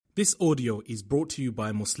This audio is brought to you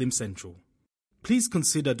by Muslim Central. Please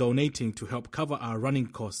consider donating to help cover our running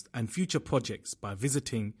costs and future projects by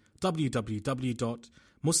visiting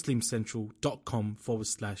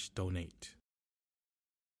www.muslimcentral.com/donate.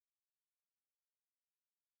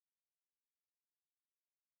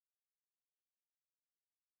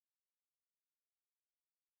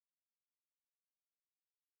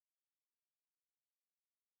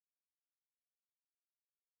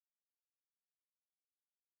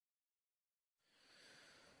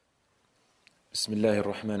 بسم الله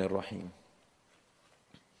الرحمن الرحيم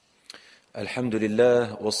الحمد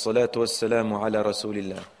لله والصلاة والسلام على رسول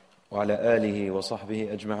الله وعلى آله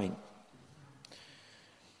وصحبه أجمعين.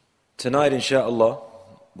 Tonight, inshallah,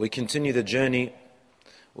 we continue the journey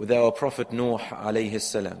with our Prophet Nuh alayhi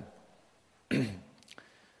salam.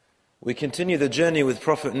 We continue the journey with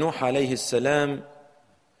Prophet Nuh alayhi salam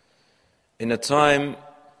in a time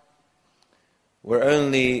where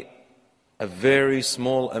only a very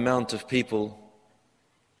small amount of people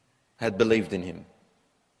had believed in him.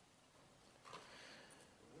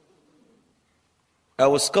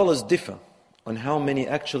 Our scholars differ on how many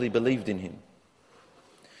actually believed in him.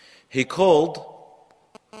 He called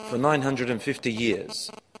for 950 years.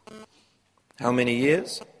 How many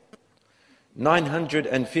years?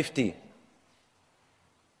 950.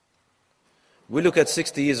 We look at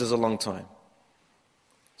 60 years as a long time.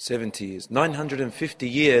 70 years. 950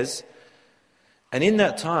 years. And in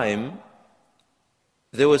that time,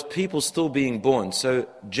 there was people still being born. So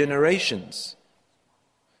generations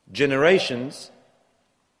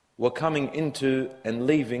were coming into and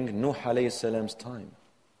leaving Nuh alayhi salam's time.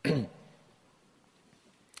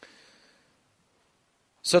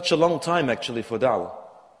 Such a long time actually for da'wah.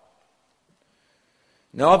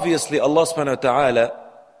 Now obviously Allah subhanahu wa ta'ala,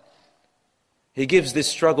 He gives this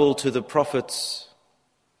struggle to the prophets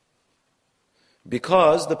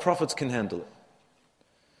because the prophets can handle it.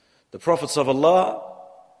 The prophets of Allah,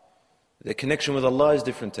 their connection with Allah is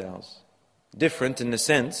different to ours. Different in the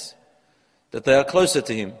sense that they are closer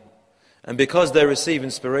to Him. And because they receive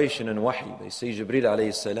inspiration and wahy, they see Jibreel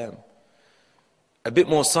alayhi salam, a bit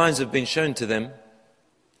more signs have been shown to them.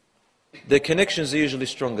 Their connections are usually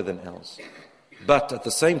stronger than ours. But at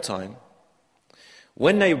the same time,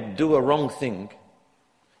 when they do a wrong thing,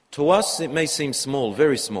 to us it may seem small,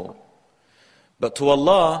 very small. But to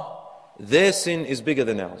Allah, their sin is bigger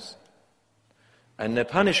than ours. And their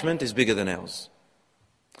punishment is bigger than ours.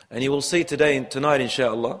 And you will see tonight,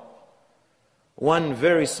 inshallah, one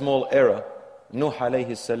very small error Nuh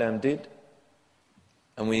alayhi salam did,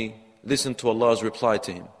 and we listen to Allah's reply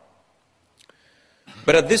to him.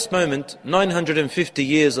 But at this moment, 950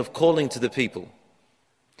 years of calling to the people.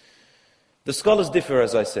 The scholars differ,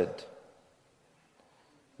 as I said.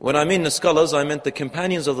 When I mean the scholars, I meant the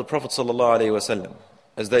companions of the Prophet sallallahu alaihi wasallam,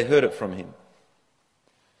 as they heard it from him.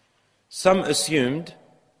 Some assumed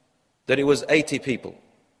that it was 80 people.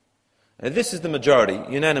 And this is the majority.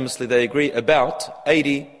 Unanimously they agree about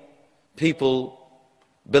 80 people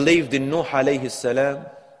believed in Nuh alayhi salam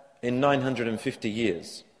in 950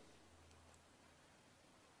 years.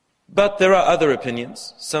 But there are other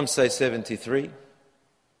opinions. Some say 73,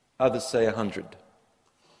 others say 100.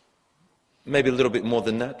 Maybe a little bit more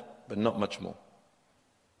than that, but not much more.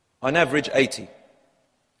 On average, 80.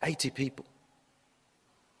 80 people.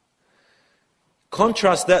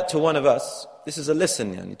 Contrast that to one of us. This is a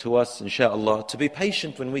lesson to us, inshallah, to be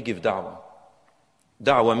patient when we give da'wah.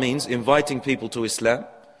 Da'wah means inviting people to Islam,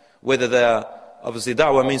 whether they are, obviously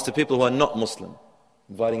da'wah means to people who are not Muslim,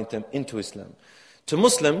 inviting them into Islam. To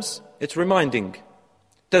Muslims, it's reminding.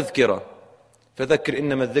 Tadhkira. فَذَكِّرْ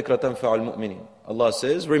إِنَّمَا الذِّكْرَ تَنْفَعُ الْمُؤْمِنِينَ. Allah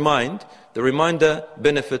says, remind. The reminder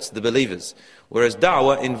benefits the believers. Whereas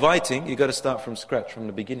da'wah, inviting, you've got to start from scratch, from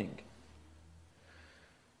the beginning.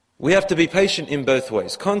 We have to be patient in both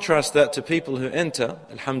ways. Contrast that to people who enter,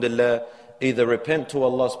 alhamdulillah, either repent to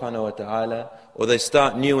Allah subhanahu wa ta'ala, or they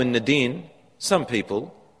start new in the deen. Some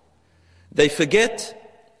people, they forget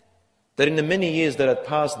that in the many years that had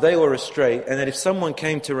passed, they were astray, and that if someone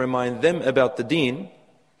came to remind them about the deen,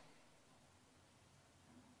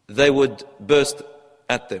 they would burst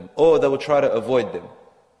at them, or they would try to avoid them.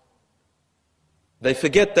 They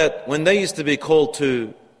forget that when they used to be called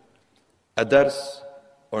to a dars,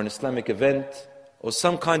 or an Islamic event, or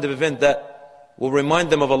some kind of event that will remind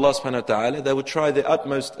them of Allah subhanahu wa ta'ala, they would try their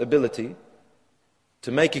utmost ability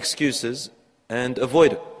to make excuses and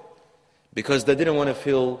avoid it. Because they didn't want to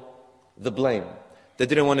feel the blame. They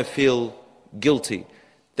didn't want to feel guilty.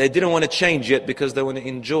 They didn't want to change yet because they want to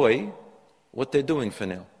enjoy what they're doing for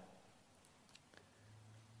now.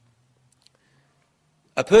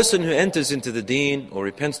 A person who enters into the deen or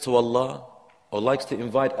repents to Allah or likes to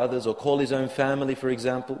invite others or call his own family, for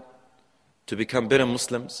example, to become better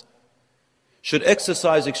Muslims, should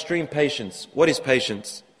exercise extreme patience. What is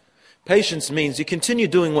patience? Patience means you continue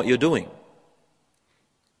doing what you're doing.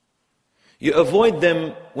 You avoid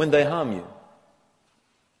them when they harm you.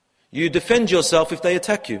 You defend yourself if they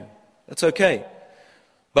attack you. That's okay.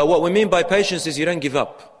 But what we mean by patience is you don't give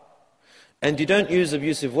up. And you don't use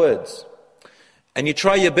abusive words. And you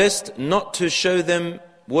try your best not to show them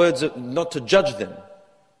words, not to judge them.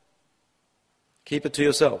 Keep it to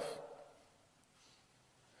yourself.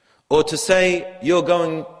 Or to say you're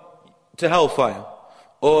going to hellfire.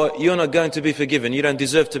 Or you're not going to be forgiven. You don't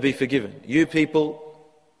deserve to be forgiven. You people.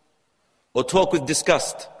 Or talk with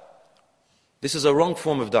disgust. This is a wrong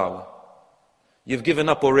form of da'wah. You've given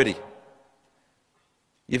up already.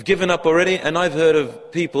 You've given up already, and I've heard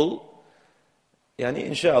of people,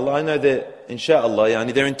 inshallah, I know that,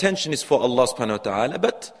 inshallah, their intention is for Allah subhanahu wa ta'ala,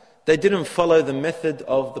 but they didn't follow the method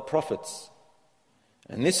of the prophets.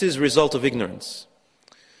 And this is a result of ignorance.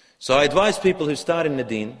 So I advise people who start in the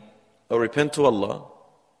deen, or repent to Allah,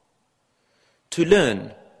 to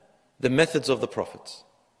learn the methods of the prophets.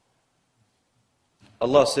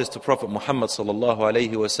 Allah says to Prophet Muhammad sallallahu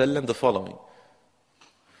alayhi wa sallam the following.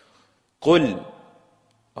 قُلْ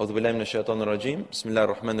أعوذ بالله من الشيطان الرجيم بسم الله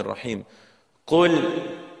الرحمن الرحيم قُلْ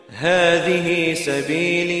هَذِهِ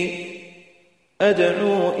سَبِيلي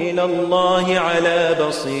أَدْعُو إِلَى اللَّهِ عَلَى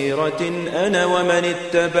بَصِيرَةٍ أَنَا وَمَنِ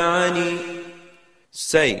اتَّبَعَنِي.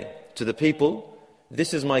 Say to the people,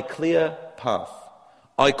 this is my clear path.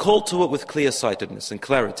 I call to it with clear-sightedness and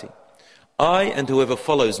clarity. I and whoever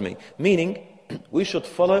follows me. Meaning, we should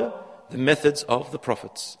follow the methods of the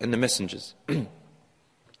prophets and the messengers.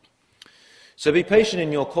 So be patient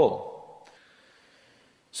in your call.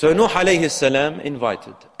 So Nuh alayhi salam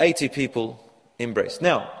invited. 80 people embraced.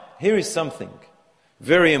 Now, here is something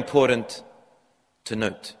very important to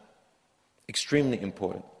note. Extremely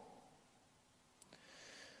important.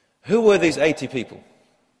 Who were these 80 people?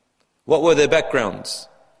 What were their backgrounds?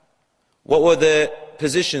 What were their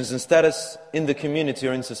positions and status in the community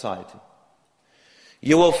or in society?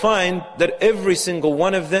 You will find that every single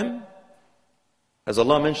one of them, as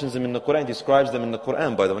Allah mentions them in the Quran, describes them in the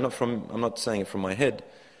Quran, by the way, I'm not saying it from my head.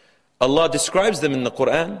 Allah describes them in the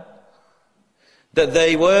Quran that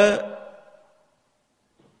they were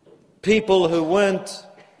people who weren't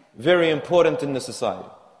very important in the society.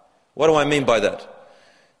 What do I mean by that?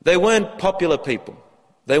 They weren't popular people.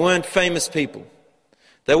 They weren't famous people.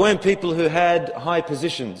 They weren't people who had high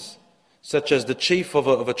positions, such as the chief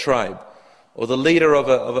of a tribe, or the leader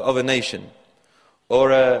of a nation,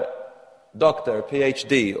 or a doctor, a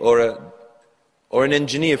PhD, or an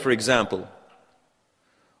engineer, for example,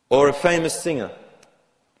 or a famous singer,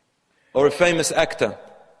 or a famous actor,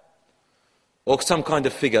 or some kind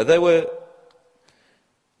of figure. They were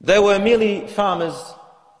merely farmers,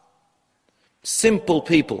 simple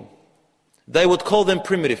people. They would call them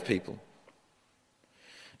primitive people.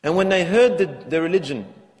 And when they heard the religion,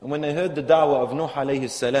 and when they heard the da'wah of Nuh alayhi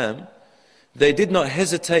salam, they did not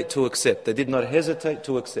hesitate to accept. They did not hesitate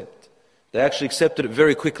to accept. They actually accepted it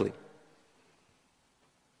very quickly.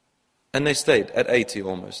 And they stayed at 80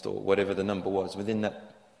 almost, or whatever the number was within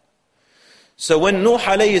that. So when Nuh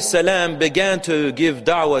alayhi salam began to give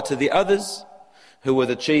da'wah to the others, who were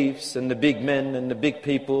the chiefs and the big men and the big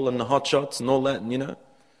people and the hotshots and all that,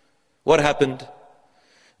 what happened?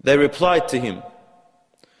 They replied to him,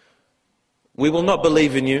 we will not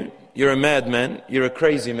believe in you. You're a madman, you're a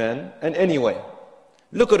crazy man. And anyway,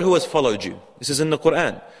 look at who has followed you. This is in the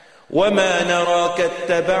Quran. وَمَا نَرَاكَ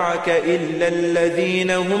اتَّبَعَكَ إِلَّا الَّذِينَ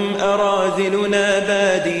هُمْ أَرَاذِلُنَا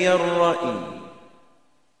بَادِيَ الرَّأْيِ.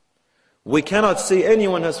 We cannot see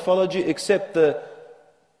anyone has followed you except the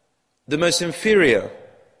most inferior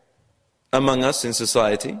among us in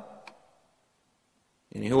society.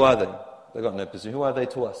 And who are they? They've got no position. Who are they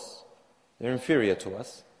to us? They're inferior to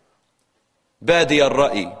us. بَادِيَ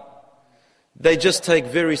الرَّأْيِ. They just take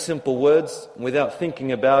very simple words without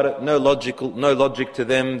thinking about it. No logic to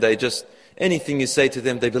them. They just, anything you say to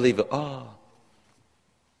them, they believe it.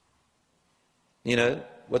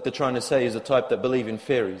 What they're trying to say is the type that believe in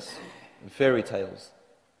fairies, in fairy tales.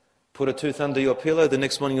 Put a tooth under your pillow, the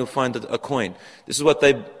next morning you'll find a coin. This is what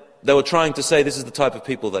they were trying to say. This is the type of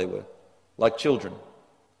people they were, like children.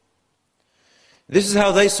 This is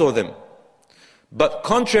how they saw them. But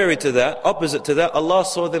contrary to that, opposite to that, Allah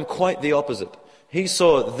saw them quite the opposite. He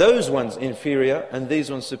saw those ones inferior and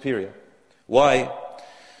these ones superior. Why?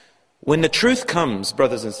 When the truth comes,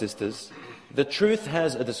 brothers and sisters, the truth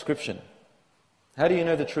has a description. How do you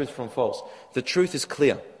know the truth from false? The truth is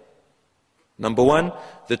clear. Number one,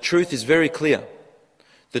 the truth is very clear.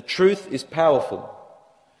 The truth is powerful.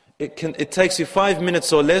 It takes you 5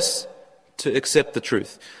 minutes or less to accept the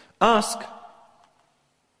truth. Ask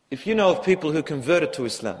if you know of people who converted to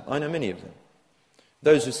Islam. I know many of them.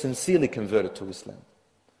 Those who sincerely converted to Islam.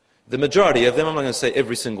 The majority of them, I'm not going to say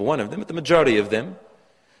every single one of them, but the majority of them,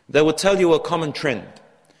 they will tell you a common trend.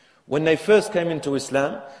 When they first came into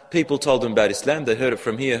Islam, people told them about Islam. They heard it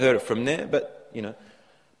from here, heard it from there,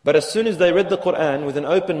 but as soon as they read the Quran with an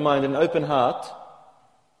open mind and an open heart,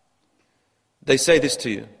 they say this to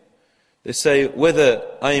you. They say, whether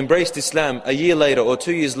I embraced Islam a year later or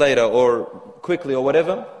 2 years later or quickly or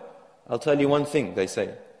whatever, I'll tell you one thing, they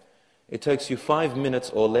say. It takes you 5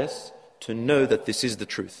 minutes or less to know that this is the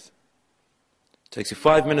truth. It takes you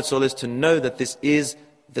 5 minutes or less to know that this is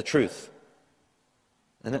the truth.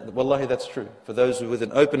 And wallahi, that's true. For those who with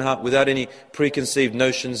an open heart, without any preconceived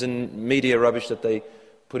notions and media rubbish that they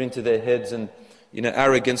put into their heads and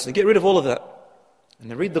arrogance, and get rid of all of that.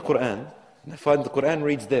 And they read the Quran, and they find the Quran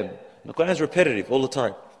reads them. And the Quran is repetitive all the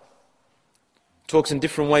time. Talks in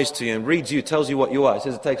different ways to you and reads you, tells you what you are. It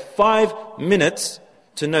says it takes 5 minutes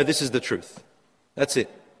to know this is the truth. That's it.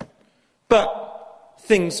 But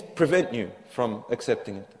things prevent you from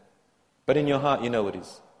accepting it. But in your heart you know it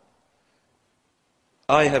is.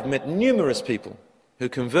 I have met numerous people who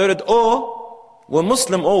converted or were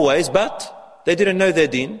Muslim always, but they didn't know their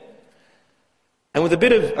deen. And with a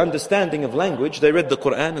bit of understanding of language, they read the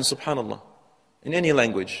Quran, and subhanallah, in any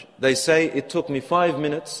language, they say, it took me 5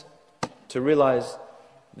 minutes to realize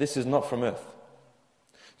this is not from earth.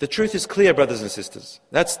 The truth is clear, brothers and sisters.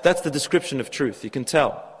 That's the description of truth. You can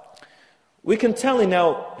tell. We can tell in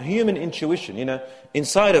our human intuition,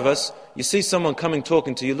 inside of us, you see someone coming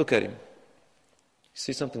talking to you, look at him. You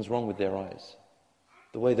see something's wrong with their eyes.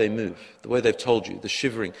 The way they move, the way they've told you, the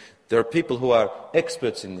shivering. There are people who are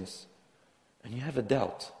experts in this. And you have a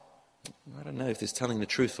doubt. I don't know if they're telling the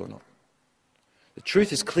truth or not. The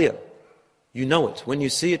truth is clear. You know it. When you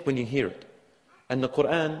see it, when you hear it. And the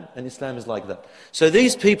Quran and Islam is like that. So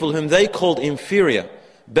these people whom they called inferior,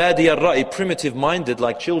 badi al-ra'i, primitive-minded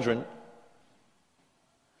like children,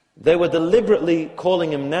 they were deliberately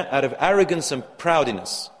calling him that out of arrogance and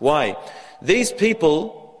proudness. Why? These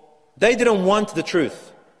people, they didn't want the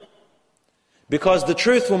truth. Because the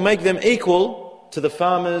truth will make them equal to the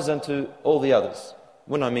farmers and to all the others.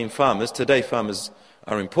 When I mean farmers, today farmers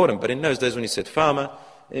are important, but in those days when he said farmer,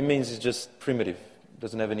 it means he's just primitive,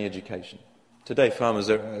 doesn't have any education. Today farmers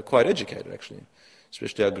are quite educated actually,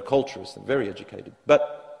 especially agriculturists, they're very educated.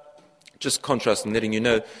 But just contrasting, letting you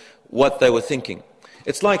know what they were thinking.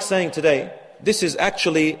 It's like saying today, this is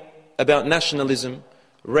actually about nationalism,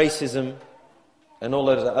 racism, and all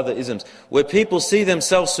those other isms, where people see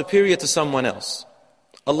themselves superior to someone else.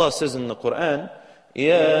 Allah says in the Quran,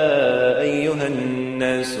 يَا أَيُّهَا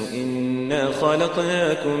النَّاسُ إِنَّا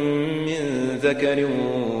خَلَقْنَاكُم مِّن ذَكَرٍ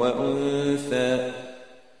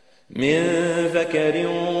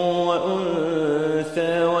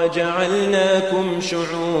وَأُنثَى وَجَعَلْنَاكُمْ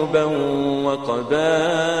شُعُوبًا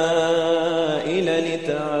وَقَبَائِلَ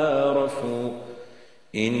لِتَعَارَفُوا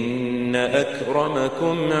إِنَّ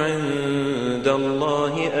أَكْرَمَكُمْ عِندَ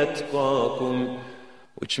اللَّهِ أَتْقَاكُمْ.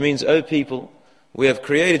 Which means, O people, we have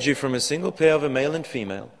created you from a single pair of a male and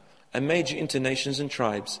female and made you into nations and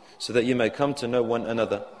tribes so that you may come to know one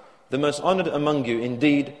another. The most honored among you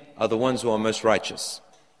indeed are the ones who are most righteous.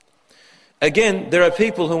 Again, there are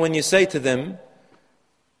people who when you say to them,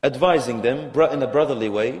 advising them in a brotherly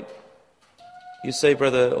way, you say,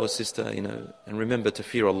 brother or sister, and remember to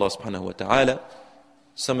fear Allah subhanahu wa ta'ala.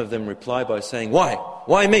 Some of them reply by saying, why?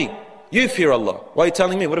 Why me? You fear Allah. Why are you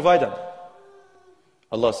telling me? What have I done?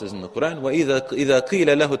 Allah says in the Quran, وَإِذَا قِيلَ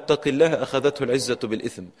لَهُ اتَّقِ اللَّهَ أَخَذَتْهُ الْعِزَّةُ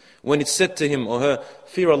بِالْإِثْمِ. When it's said to him or her,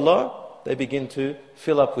 fear Allah, they begin to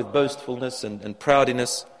fill up with boastfulness and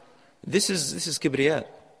proudiness. This is kibriyat,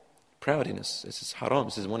 proudiness. This is haram.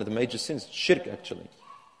 This is one of the major sins, shirk actually.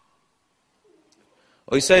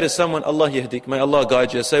 Or you say to someone, Allah yahdik, may Allah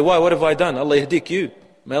guide you. I say, why? What have I done? Allah yahdik you.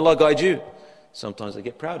 May Allah guide you. Sometimes they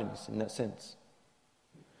get proudness in that sense.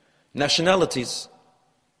 Nationalities.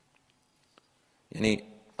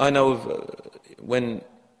 I know of when,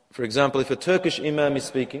 for example, if a Turkish imam is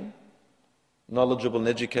speaking, knowledgeable and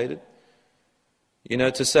educated,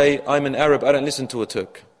 to say, I'm an Arab, I don't listen to a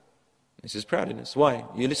Turk. This is proudness. Why?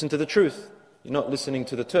 You listen to the truth. You're not listening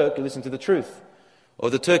to the Turk, you listen to the truth. Or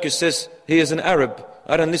the Turkish says, he is an Arab,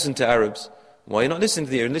 I don't listen to Arabs. Why are you not listening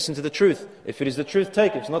to the Arab? Listen to the truth. If it is the truth,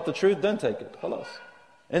 take it. If it's not the truth, don't take it. Khalas.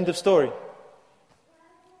 End of story.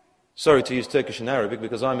 Sorry to use Turkish and Arabic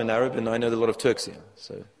because I'm an Arab and I know a lot of Turks here.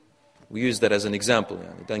 So we use that as an example.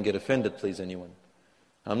 Don't get offended, please, anyone.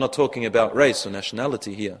 I'm not talking about race or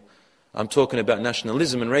nationality here. I'm talking about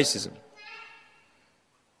nationalism and racism.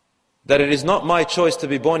 That it is not my choice to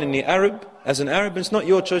be born in the Arab, as an Arab, and it's not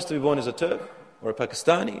your choice to be born as a Turk, or a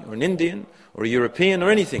Pakistani, or an Indian, or a European, or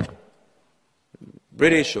anything.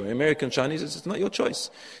 British, or American, Chinese, it's not your choice.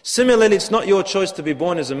 Similarly, it's not your choice to be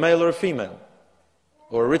born as a male or a female,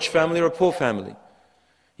 or a rich family or a poor family.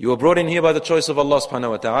 You were brought in here by the choice of Allah subhanahu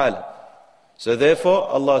wa ta'ala. So therefore,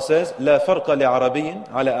 Allah says, لا فرق لعربي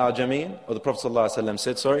على أعجمي, or the Prophet ﷺ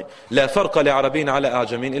said, لا فرق لعربي على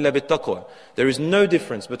أعجمي إلا بالتقوى. There is no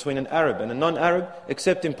difference between an Arab and a non-Arab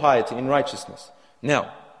except in piety, in righteousness.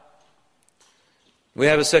 Now, we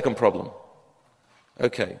have a second problem.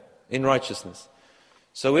 Okay, in righteousness.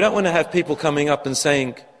 So we don't want to have people coming up and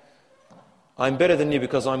saying, I'm better than you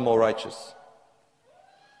because I'm more righteous.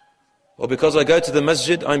 Or because I go to the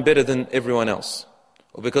masjid, I'm better than everyone else.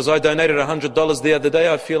 Or because I donated $100 the other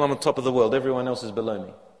day, I feel I'm on top of the world, everyone else is below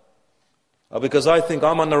me. Or because I think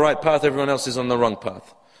I'm on the right path, everyone else is on the wrong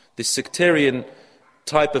path. This sectarian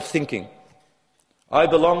type of thinking. I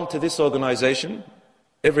belong to this organization,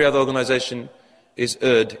 every other organization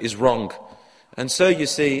is wrong. And so you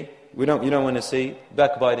see, you don't want to see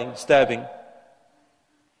backbiting, stabbing.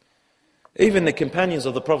 Even the companions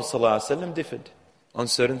of the Prophet ﷺ differed on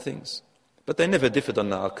certain things. But they never differed on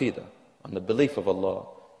the aqidah, on the belief of Allah.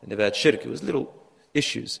 They never had shirk. It was little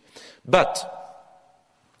issues. But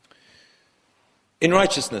in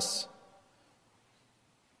righteousness,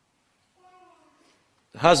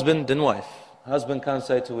 husband and wife. Husband can't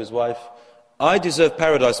say to his wife, I deserve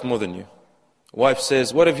paradise more than you. Wife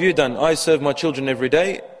says, what have you done? I serve my children every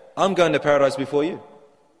day. I'm going to paradise before you.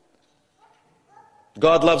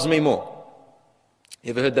 God loves me more. You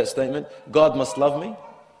ever heard that statement? God must love me?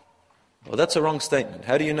 Well, that's a wrong statement.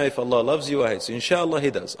 How do you know if Allah loves you or hates you? Inshallah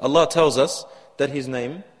He does. Allah tells us that His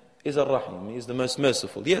name is Ar-Rahim. He is the most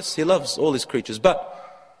merciful. Yes, He loves all His creatures. But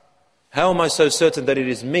how am I so certain that it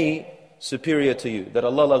is me superior to you? That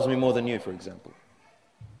Allah loves me more than you, for example?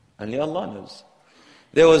 Only Allah knows.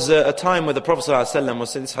 There was a time where the Prophet ﷺ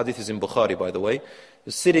was, this hadith is in Bukhari by the way,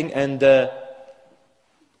 was sitting and a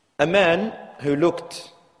man who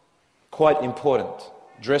looked quite important,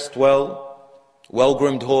 dressed well,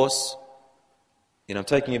 well-groomed horse. You know, I'm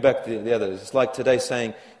taking you back to the others. It's like today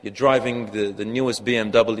saying you're driving the newest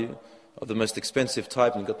BMW of the most expensive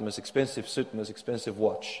type and you've got the most expensive suit and the most expensive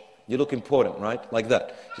watch. You look important, right? Like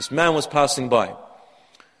that. This man was passing by.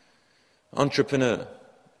 Entrepreneur.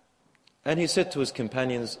 And he said to his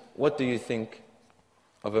companions, what do you think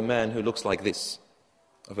of a man who looks like this?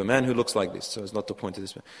 Of a man who looks like this. So as not to point to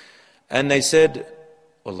this man. And they said,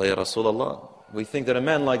 Wallah ya Rasulullah, we think that a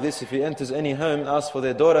man like this, if he enters any home and asks for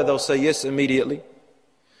their daughter, they'll say yes immediately.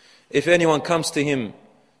 If anyone comes to him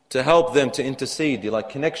to help them, to intercede, like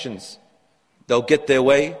connections, they'll get their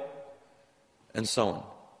way, and so on.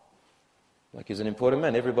 Like he's an important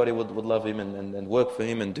man. Everybody would love him and work for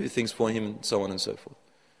him and do things for him and so on and so forth.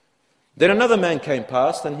 Then another man came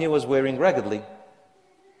past and he was wearing raggedly.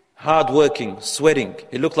 Hard-working, sweating.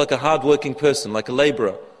 He looked like a hard-working person, like a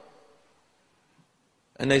laborer.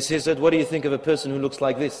 And they said, what do you think of a person who looks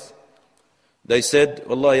like this? They said,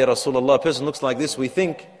 Wallah ya Rasulullah, a person looks like this, we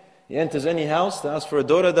think he enters any house, they ask for a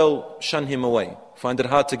daughter, they'll shun him away. Find it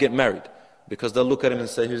hard to get married. Because they'll look at him and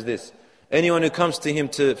say, who's this? Anyone who comes to him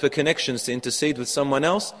for connections, to intercede with someone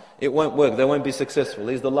else, it won't work, they won't be successful.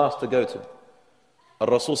 He's the last to go to.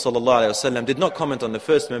 Rasul sallallahu alayhi wa did not comment on the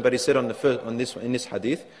first man, but he said in this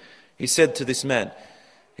hadith, he said to this man,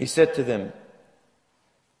 he said to them,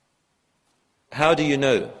 how do you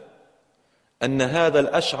know? أن هذا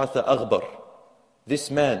الأشعث أغبر. This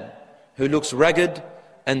man who looks ragged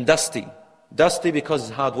and dusty. Dusty because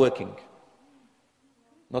he's hard-working.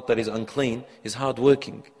 Not that he's unclean, he's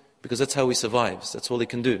hard-working. Because that's how he survives, that's all he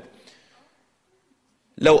can do.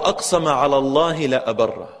 لو أقسم على الله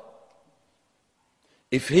لأبره.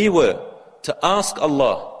 If he were to ask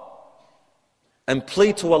Allah and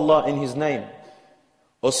plead to Allah in His name,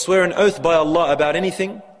 or swear an oath by Allah about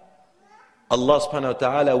anything, Allah subhanahu wa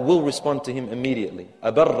ta'ala will respond to him immediately.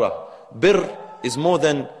 Abarra. Bir is more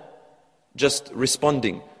than just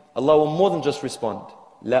responding. Allah will more than just respond.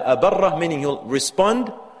 La abarra, meaning He'll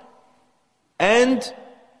respond and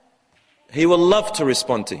He will love to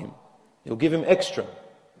respond to him. He'll give him extra.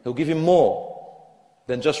 He'll give him more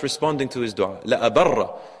than just responding to his dua. La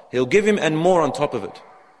abarra. He'll give him and more on top of it.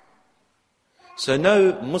 So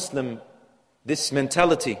no Muslim, this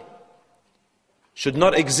mentality should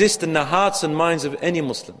not exist in the hearts and minds of any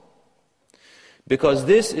Muslim. Because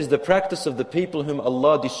this is the practice of the people whom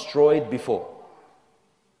Allah destroyed before.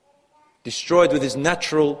 Destroyed with His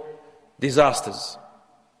natural disasters.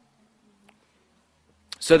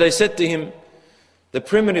 So they said to him, The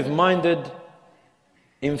primitive-minded,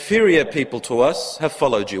 inferior people to us have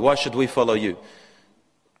followed you. Why should we follow you?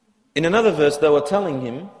 In another verse, they were telling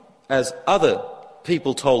him, as other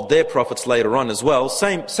people told their prophets later on as well,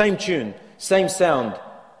 same tune, same sound.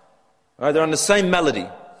 Right? They're on the same melody,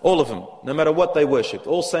 all of them, no matter what they worshipped,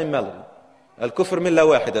 all same melody. Al-kufr milla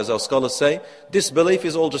wahid, as our scholars say. Disbelief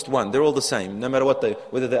is all just one. They're all the same, no matter what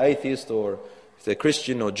whether they're atheist or if they're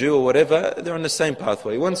Christian or Jew or whatever, they're on the same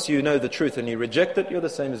pathway. Once you know the truth and you reject it, you're the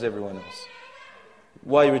same as everyone else.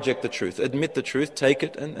 Why reject the truth? Admit the truth, take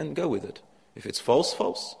it and go with it. If it's false,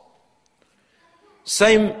 false.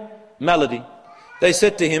 Same melody. They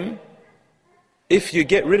said to him, if you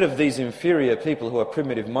get rid of these inferior people who are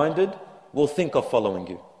primitive-minded, we'll think of following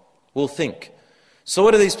you. We'll think. So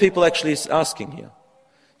what are these people actually asking here?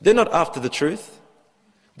 They're not after the truth.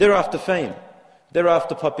 They're after fame. They're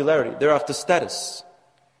after popularity. They're after status.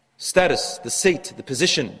 Status, the seat, the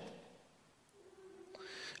position.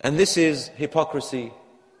 And this is hypocrisy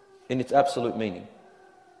in its absolute meaning.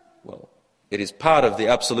 Well, it is part of the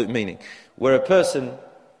absolute meaning. Where a person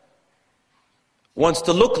wants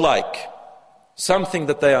to look like something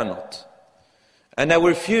that they are not. And they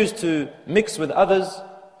refuse to mix with others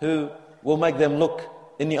who will make them look,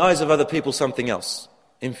 in the eyes of other people, something else,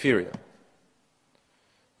 inferior.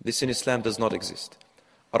 This in Islam does not exist.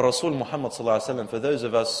 Ar-Rasul Muhammad sallallahu alaihi wasallam, for those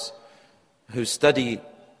of us who study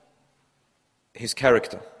his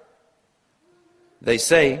character, they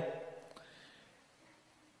say,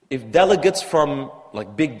 if delegates from,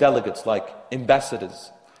 like big delegates, like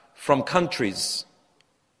ambassadors from countries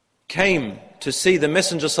came to see the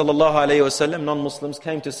Messenger sallallahu alaihi wasallam, non-Muslims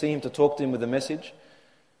came to see him, to talk to him with a message,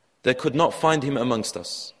 they could not find him amongst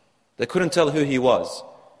us. They couldn't tell who he was.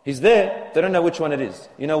 He's there, they don't know which one it is.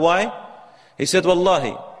 You know why? He said,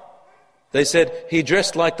 Wallahi. They said, he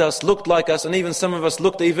dressed like us, looked like us, and even some of us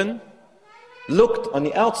looked on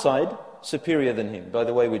the outside superior than him by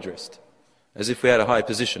the way we dressed. As if we had a high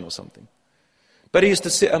position or something. But he used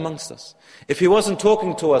to sit amongst us. If he wasn't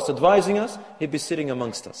talking to us, advising us, he'd be sitting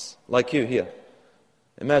amongst us, like you here.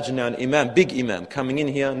 Imagine now an imam, big imam, coming in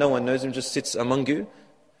here, no one knows him, just sits among you.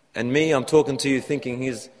 And me, I'm talking to you thinking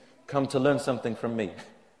he's come to learn something from me.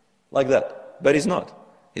 Like that. But he's not.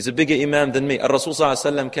 He's a bigger imam than me. Ar-Rasul sallallahu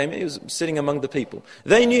alaihi wasallam came in, he was sitting among the people.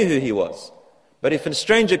 They knew who he was. But if a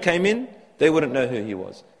stranger came in, they wouldn't know who he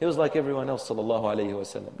was. He was like everyone else, sallallahu alaihi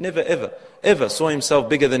wasallam. Never, ever saw himself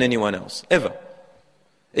bigger than anyone else. Ever.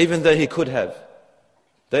 Even though he could have.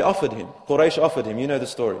 They offered him. Quraysh offered him. You know the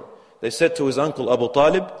story. They said to his uncle Abu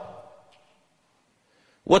Talib,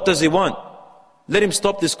 what does he want? Let him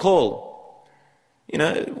stop this call. You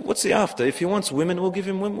know, what's he after? If he wants women, we'll give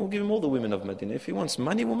him all the women of Medina. If he wants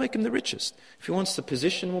money, we'll make him the richest. If he wants the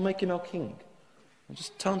position, we'll make him our king. We'll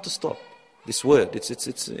just tell him to stop. This word,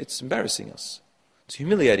 it's embarrassing us. It's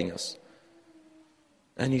humiliating us.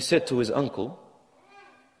 And he said to his uncle,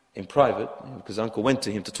 in private, because uncle went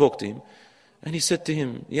to him to talk to him, and he said to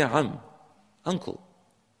him, Ya uncle,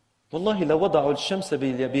 Wallahi la wada'u al-shamsa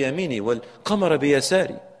biyamini wal-qamara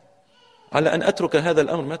biyasari ala an atruka hadha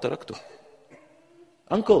al-amr ma taraktuh.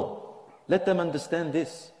 Uncle, let them understand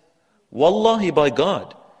this. Wallahi, by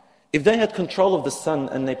God, if they had control of the sun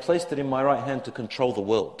and they placed it in my right hand to control the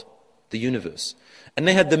world, the universe, and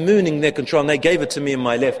they had the moon in their control and they gave it to me in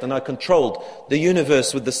my left and I controlled the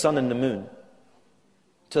universe with the sun and the moon,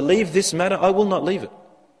 to leave this matter, I will not leave it.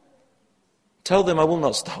 Tell them I will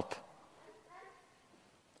not stop.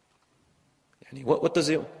 What does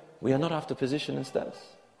it? We are not after position and status.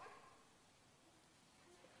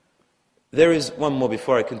 There is one more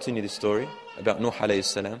before I continue this story about Nuh alayhi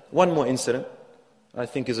salam. One more incident I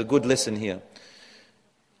think is a good lesson here.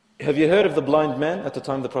 Have you heard of the blind man at the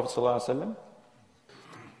time of the Prophet sallallahu alaihi wasallam?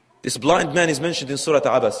 This blind man is mentioned in Surah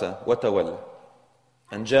Abasa wa Tawalla.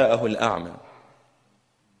 And ja'ahu al-a'ma.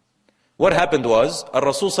 What happened was,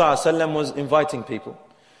 Ar-Rasul sallallahu alaihi wasallam was inviting people.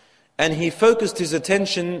 And he focused his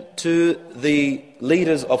attention to the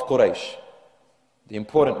leaders of Quraysh, the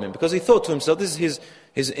important men, because he thought to himself, this is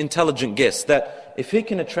his intelligent guess, that if he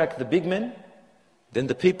can attract the big men, then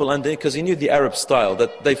the people under, because he knew the Arab style,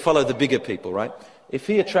 that they follow the bigger people, right? If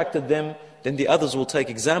he attracted them, then the others will take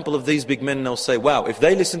example of these big men and they'll say, wow, if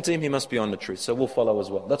they listen to him, he must be on the truth, so we'll follow as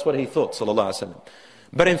well. That's what he thought, sallallahu alaihi wasallam.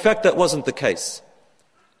 But in fact, that wasn't the case.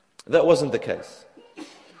 That wasn't the case.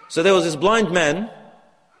 So there was this blind man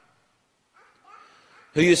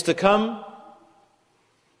who used to come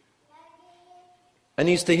and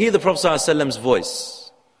he used to hear the Prophet ﷺ's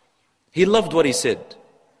voice. He loved what he said.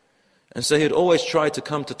 And so he would always try to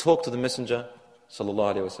come to talk to the Messenger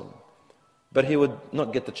ﷺ. But he would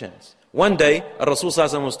not get the chance. One day, Rasul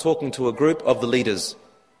ﷺ was talking to a group of the leaders.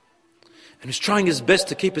 And he's trying his best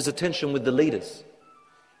to keep his attention with the leaders.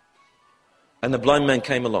 And the blind man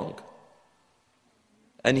came along.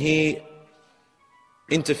 And he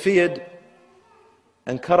interfered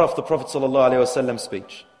and cut off the Prophet ﷺ's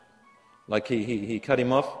speech. Like he cut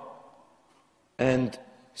him off and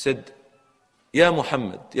said, Ya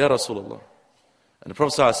Muhammad, Ya Rasulullah. And the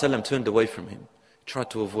Prophet ﷺ turned away from him, tried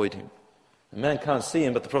to avoid him. The man can't see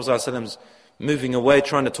him, but the Prophet ﷺ is moving away,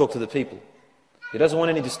 trying to talk to the people. He doesn't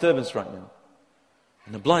want any disturbance right now.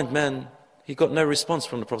 And the blind man, he got no response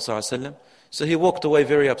from the Prophet ﷺ, so he walked away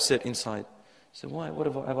very upset inside. He said, why? What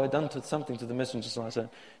have I done something to the Messenger ﷺ?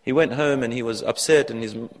 He went home and he was upset, and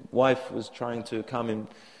his wife was trying to calm him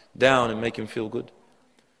down and make him feel good.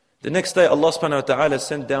 The next day, Allah subhanahu wa ta'ala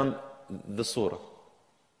sent down the surah.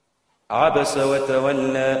 عَبَسَ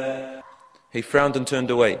وَتَوَلَّى. He frowned and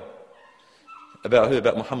turned away. About who?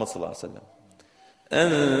 About Muhammad sallallahu alaihi wasallam.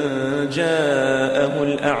 أَن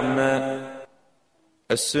جَاءَهُ الْأَعْمَى.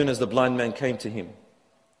 As soon as the blind man came to him.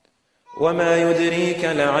 وَمَا يُدْرِيكَ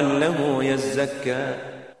لَعَلَّهُ يَزَّكَّى.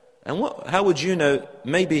 And how would you know?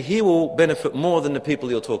 Maybe he will benefit more than the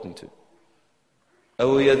people you're talking to.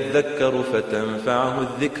 أَوْ يَذَّكَّرُ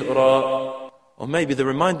فَتَنْفَعَهُ الذِّكْرَى. Or maybe the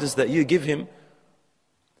reminders that you give him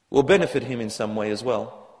will benefit him in some way as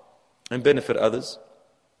well, and benefit others.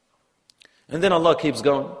 And then Allah keeps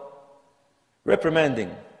going,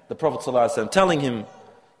 reprimanding the Prophet ﷺ, telling him,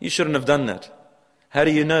 you shouldn't have done that. How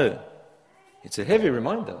do you know? It's a heavy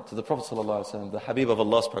reminder to the Prophet ﷺ, the Habib of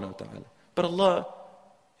Allah subhanahu wa ta'ala. But Allah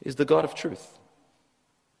is the God of truth.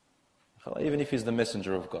 Even if He's the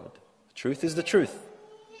messenger of God, truth is the truth.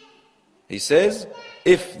 He says,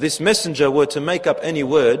 if this messenger were to make up any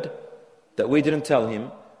word that we didn't tell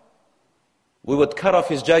him, we would cut off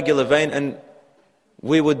his jugular vein and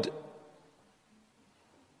we would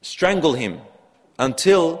strangle him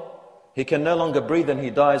until he can no longer breathe and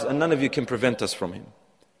he dies, and none of you can prevent us from him.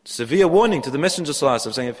 Severe warning to the Messenger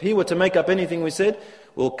ﷺ, saying if he were to make up anything we said,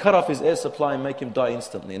 we'll cut off his air supply and make him die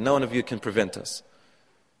instantly, and no one of you can prevent us.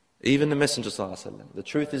 Even the Messenger ﷺ. The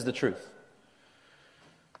truth is the truth.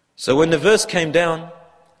 So when the verse came down,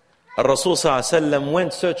 Rasul ﷺ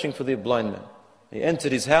went searching for the blind man. He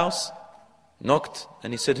entered his house, knocked,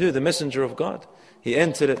 and he said, who? The Messenger of God. He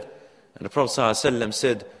entered it, and the Prophet ﷺ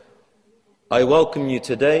said, I welcome you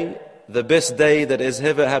today, the best day that has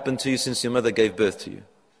ever happened to you since your mother gave birth to you.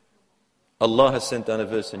 Allah has sent down a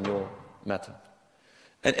verse in your matter.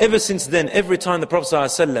 And ever since then, every time the Prophet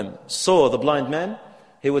ﷺ saw the blind man,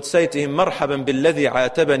 he would say to him, Marhaban billadhi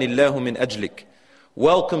a'tabani Allahu min ajlik.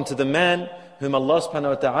 Welcome to the man whom Allah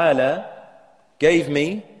subhanahu wa ta'ala gave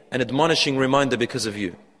me an admonishing reminder because of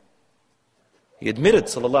you. He admitted,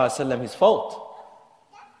 sallallahu alaihi wasallam, his fault,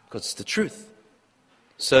 because it's the truth.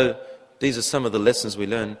 So these are some of the lessons we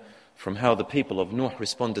learn from how the people of Nuh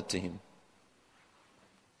responded to him.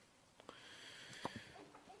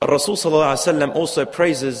 Rasul sallallahu alaihi wasallam also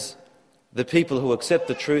praises the people who accept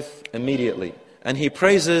the truth immediately, and he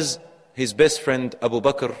praises his best friend Abu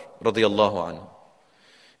Bakr radiyallahu anhu.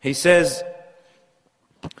 He says,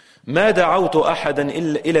 ما دعوت أحدا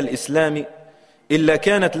إلى الإسلام إلا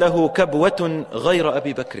كانت له كبوة غير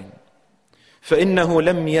أبي بكر فإنه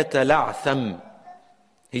لم يتلعثم.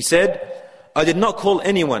 He said, I did not call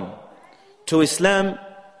anyone to Islam,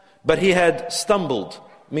 but he had stumbled,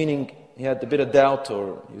 meaning he had a bit of doubt,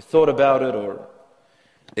 or he thought about it, or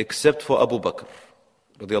except for Abu Bakr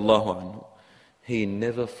radiyallahu anhu. He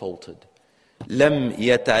never faltered. لم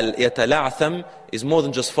يتلعثم is more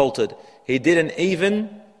than just faltered. He didn't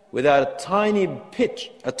even, without a tiny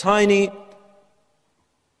pitch,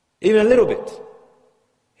 even a little bit,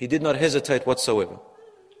 he did not hesitate whatsoever.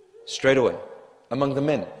 Straight away. Among the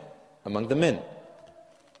men. And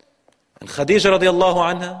Khadija radiallahu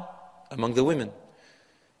anha, among the women.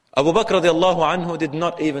 Abu Bakr radiallahu anhu did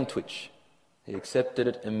not even twitch. He accepted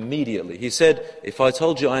it immediately. He said, if I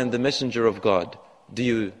told you I am the messenger of God, do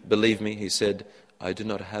you believe me? He said, I do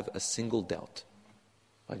not have a single doubt.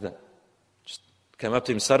 Like that. Just came up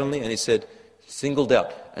to him suddenly and he said, single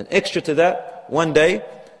doubt. And extra to that, one day,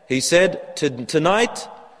 he said, tonight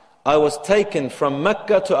I was taken from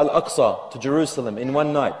Mecca to Al-Aqsa, to Jerusalem, in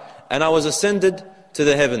one night. And I was ascended to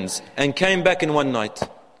the heavens and came back in one night.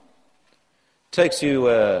 Takes you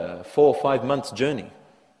 4 or 5 months journey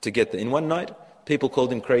to get there. In one night, people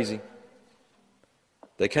called him crazy.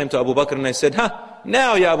 They came to Abu Bakr and they said,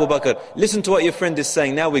 now ya Abu Bakr, listen to what your friend is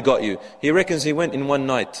saying, now we got you. He reckons he went in one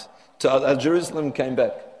night to Jerusalem and came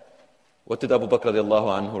back. What did Abu Bakr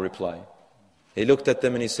radiallahu anhu reply? He looked at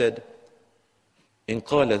them and he said, إن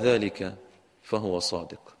قال ذلك فهو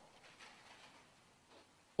صادق.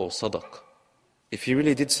 Or صدق. If he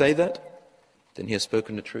really did say that, then he has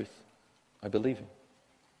spoken the truth. I believe him.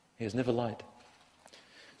 He has never lied.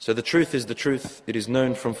 So the truth is the truth. It is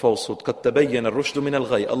known from falsehood. قَدْ تَبَيَّنَ الرُّشْدُ مِنَ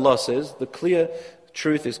الْغَيِّ. Allah says the clear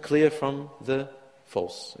truth is clear from the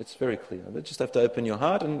false. It's very clear. You just have to open your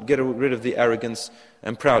heart and get rid of the arrogance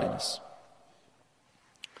and proudness.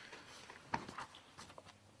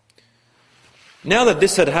 Now that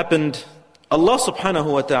this had happened, Allah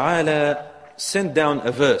subhanahu wa ta'ala sent down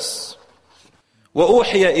a verse.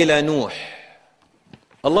 وَأُوحِيَ إِلَى نُوحٍ.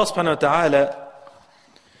 Allah subhanahu wa ta'ala,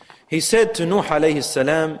 He said to Nuh alayhi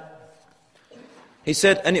salam, He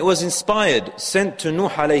said, and it was inspired, sent to Nuh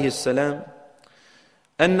alayhi salam,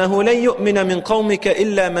 أَنَّهُ لَن يُؤْمِنَ مِنْ قَوْمِكَ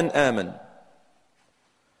إِلَّا مَنْ آمَنَ.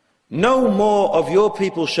 No more of your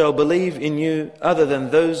people shall believe in you other than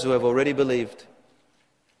those who have already believed.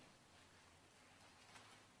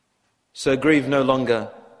 So grieve no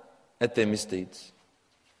longer at their misdeeds.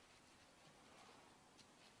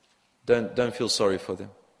 Don't feel sorry for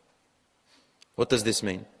them. What does this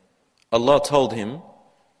mean? Allah told him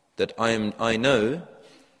that I know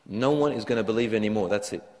no one is going to believe anymore.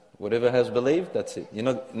 That's it. Whatever has believed, that's it.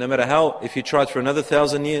 No matter how, if you tried for another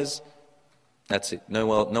 1,000 years, that's it. No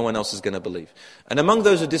one else is going to believe. And among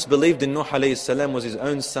those who disbelieved in Nuh alayhi salam was his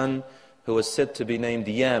own son, who was said to be named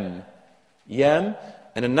Yam. Yam,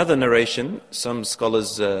 and another narration, some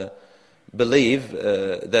scholars believe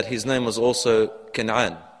that his name was also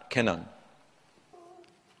Kenan.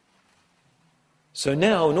 So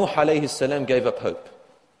now Nuh alayhi salam gave up hope.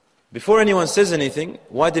 Before anyone says anything,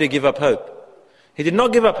 why did he give up hope? He did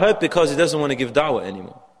not give up hope because he doesn't want to give da'wah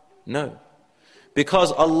anymore. No.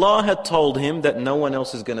 Because Allah had told him that no one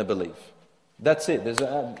else is going to believe. That's it.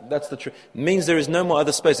 That's the truth. It means there is no more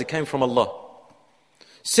other space. It came from Allah.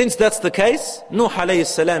 Since that's the case, Nuh alayhi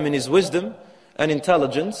salam, in his wisdom and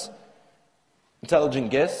intelligent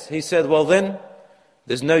guess, he said, well then,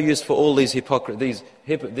 there's no use for all these hypocrites, these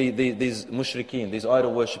mushrikeen, these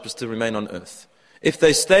idol worshippers to remain on earth. If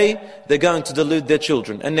they stay, they're going to delude their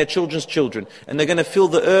children and their children's children, and they're going to fill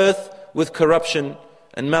the earth with corruption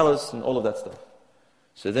and malice and all of that stuff.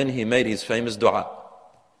 So then he made his famous dua.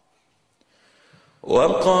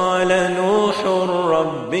 وَقَالَ نُوحٌ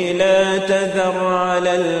رَبِّ لَا تَذَرْ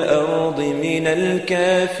عَلَى الْأَرْضِ مِنَ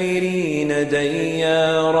الْكَافِرِينَ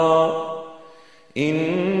دَيَّارًا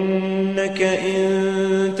إِنَّكَ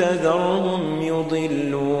إِن تَذَرْهُمْ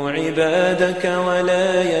يُضِلُّوا عِبَادَكَ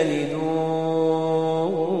وَلَا يَلِدُوا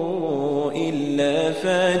إِلَّا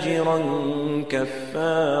فَاجِرًا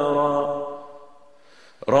كَفَّارًا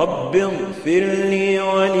رَبِّ اغْفِرْ لِي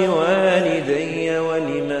وَلِوَالِدَيَّ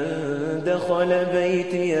وَلِمَنْ دخل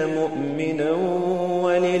بيتي مؤمنا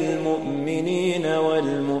وللمؤمنين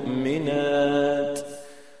والمؤمنات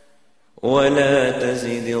ولا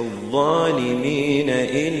تزد الظالمين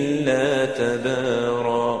إلا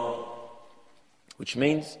تبارا. Which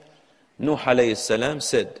means Nuh alayhi salam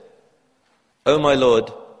said, O my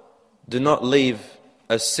Lord, do not leave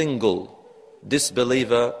a single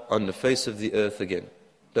disbeliever on the face of the earth again.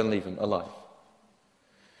 Don't leave him alive.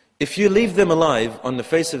 If you leave them alive on the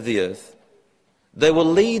face of the earth, they will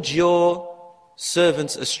lead your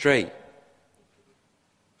servants astray.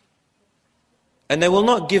 And they will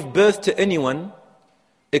not give birth to anyone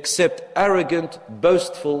except arrogant,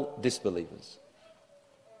 boastful disbelievers.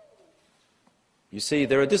 You see,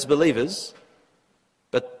 there are disbelievers,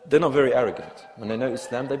 but they're not very arrogant. When they know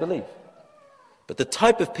Islam, they believe. But the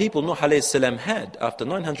type of people Nuh alayhi salam had after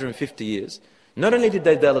 950 years, not only did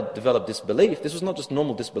they develop disbelief, this was not just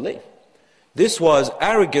normal disbelief. This was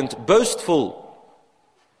arrogant, boastful,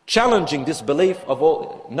 challenging disbelief of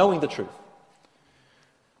all, knowing the truth.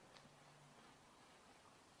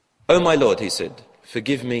 O my Lord, he said,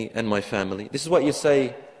 forgive me and my family. This is what you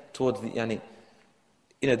say towards the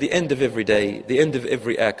end of every day, the end of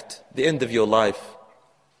every act, the end of your life.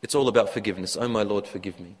 It's all about forgiveness. O my Lord,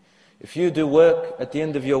 forgive me. If you do work, at the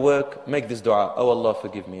end of your work, make this dua. O Allah,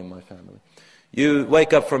 forgive me and my family. You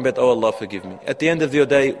wake up from bed, oh Allah, forgive me. At the end of your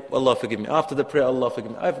day, Allah, forgive me. After the prayer, Allah,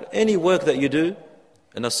 forgive me. Any work that you do,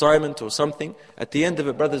 an assignment or something, at the end of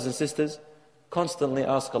it, brothers and sisters, constantly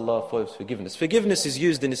ask Allah for His forgiveness. Forgiveness is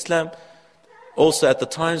used in Islam also at the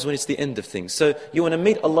times when it's the end of things. So you want to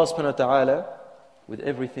meet Allah subhanahu wa ta'ala with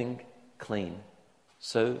everything clean.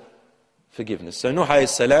 So forgiveness. So Nuh alayhi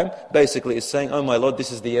salam basically is saying, oh my Lord,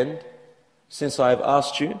 this is the end. Since I have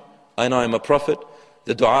asked you, I know I am a prophet.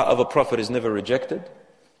 The dua of a prophet is never rejected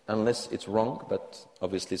unless it's wrong, but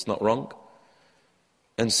obviously it's not wrong.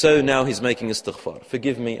 And so now he's making istighfar.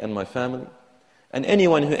 Forgive me and my family and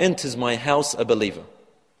anyone who enters my house a believer.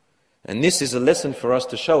 And this is a lesson for us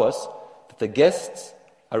to show us that the guests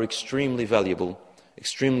are extremely valuable,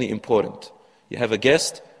 extremely important. You have a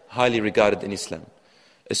guest, highly regarded in Islam.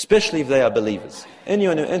 especially if they are believers.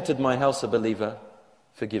 Anyone who entered my house a believer,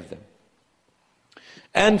 forgive them.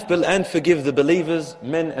 And forgive the believers,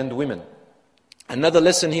 men and women. Another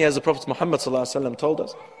lesson here, as the Prophet Muhammad ﷺ told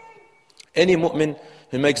us, any mu'min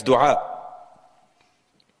who makes dua,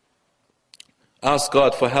 ask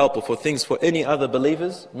God for help or for things for any other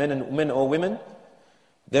believers, men or women,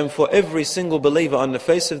 then for every single believer on the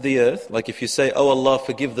face of the earth, like if you say, "Oh Allah,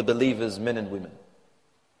 forgive the believers, men and women,"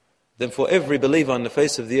 then for every believer on the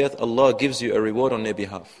face of the earth, Allah gives you a reward on their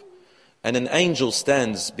behalf. And an angel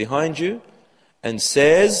stands behind you and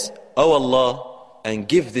says, "Oh Allah, and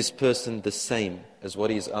give this person the same as what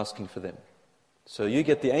he is asking for them." So you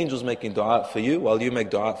get the angels making dua for you while you make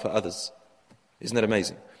dua for others. Isn't that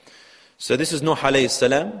amazing? So this is Nuh alayhi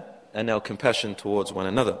salam and our compassion towards one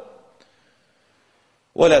another.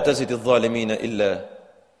 وَلَا تَزِدِ الظَّالِمِينَ إِلَّا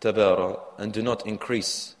تَبَارًا. And do not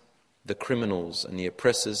increase the criminals and the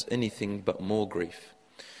oppressors anything but more grief.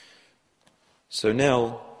 So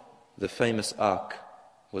now the famous ark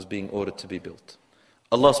was being ordered to be built.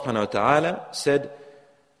 Allah subhanahu wa ta'ala said,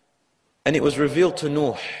 and it was revealed to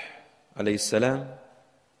Nuh alayhi salam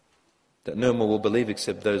that no more will believe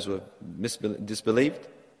except those who have disbelieved,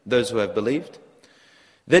 those who have believed.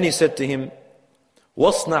 Then he said to him,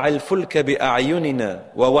 وَاصْنَعِ الْفُلْكَ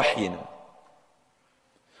بِأَعْيُنِنَا وَوَحْيِنَا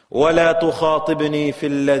وَلَا تُخَاطِبْنِي فِي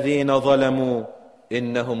الَّذِينَ ظَلَمُوا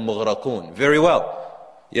إِنَّهُمْ مُغْرَقُونَ. Very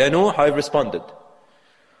well. Ya Nuh, I responded,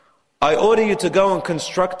 I order you to go and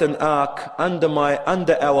construct an ark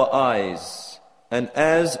under our eyes and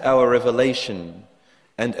as our revelation,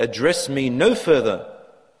 and address me no further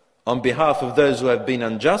on behalf of those who have been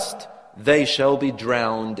unjust. They shall be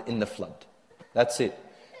drowned in the flood. That's it.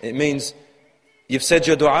 It means you've said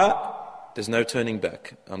your dua, there's no turning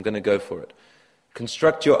back. I'm going to go for it.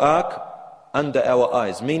 Construct your ark under our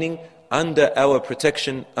eyes, meaning under our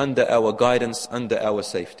protection, under our guidance, under our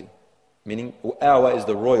safety. Meaning, our is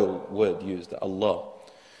the royal word used, Allah.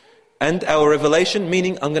 And our revelation,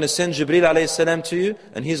 meaning I'm going to send Jibreel alayhi salam to you,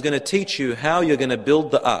 and he's going to teach you how you're going to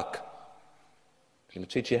build the ark. He's going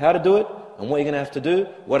to teach you how to do it, and what you're going to have to do,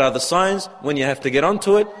 what are the signs, when you have to get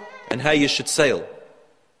onto it, and how you should sail.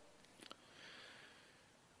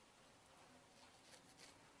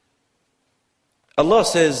 Allah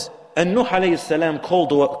says, and Nuh alayhi salam called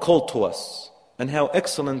to us, and how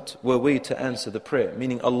excellent were we to answer the prayer.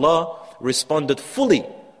 Meaning Allah responded fully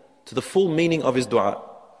to the full meaning of his dua.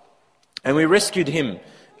 And we rescued him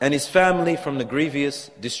and his family from the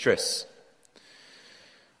grievous distress.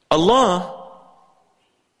 Allah,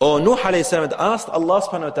 or Nuh alayhi salam, had asked Allah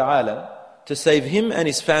subhanahu wa ta'ala to save him and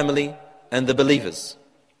his family and the believers.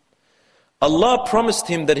 Allah promised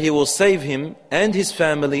him that he will save him and his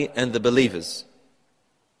family and the believers.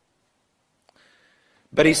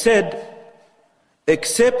 But he said,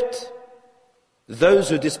 except those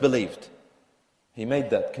who disbelieved. He made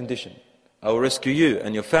that condition. I will rescue you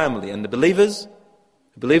and your family and the believers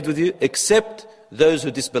who believed with you, except those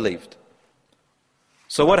who disbelieved.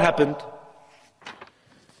 So what happened?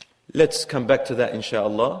 Let's come back to that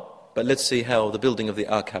inshaAllah, but let's see how the building of the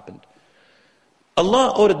ark happened.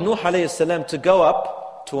 Allah ordered Nuh alayhi salam to go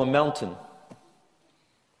up to a mountain.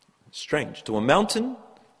 Strange, to a mountain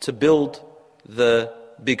to build the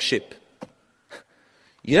big ship.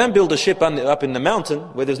 You don't build a ship up in the mountain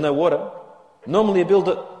where there's no water. Normally you build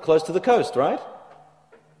it close to the coast, right?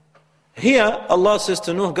 Here, Allah says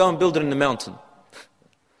to Nuh, go and build it in the mountain.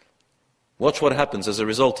 Watch what happens as a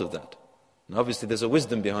result of that. And obviously there's a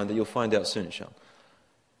wisdom behind it, you'll find out soon, inshallah.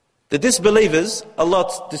 The disbelievers,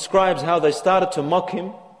 Allah describes how they started to mock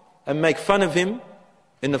him and make fun of him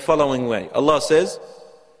in the following way. Allah says,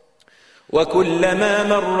 وَكُلَّمَا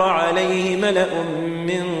مَرَّ عَلَيْهِ مَلَأٌ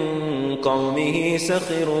مِّن قَوْمِهِ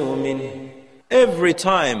سَخِرُوا مِنْهِ. Every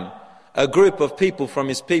time a group of people from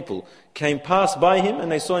his people came past by him and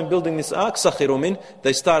they saw him building this ark, سَخِرُوا مِنْهِ,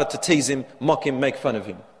 they started to tease him, mock him, make fun of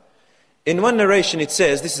him. In one narration it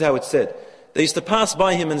says, this is how it said, they used to pass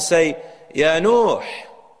by him and say, Ya Nuh.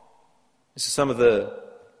 This is some of the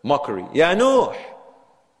mockery. Ya Nuh,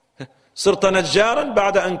 صرت نجارا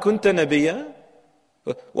بعد أن كنت نبيا.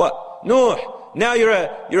 What? Nuh, now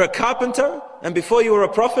you're a carpenter, and before you were a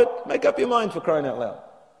prophet? Make up your mind, for crying out loud.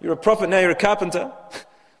 You're a prophet, now you're a carpenter.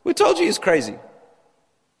 We told you he's crazy.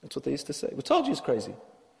 That's what they used to say. We told you he's crazy.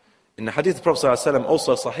 In the hadith of the Prophet ﷺ,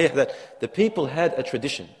 also sahih, that the people had a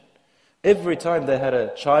tradition. Every time they had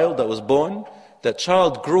a child that was born, that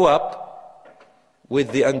child grew up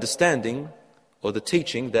with the understanding or the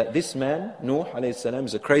teaching that this man, Nuh alayhi salam,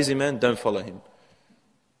 is a crazy man, don't follow him.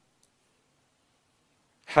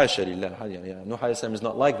 Hasha lillah, Nuh alayhi salam is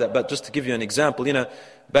not like that. But just to give you an example,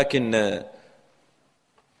 back in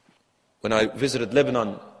when I visited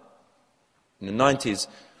Lebanon in the 90s,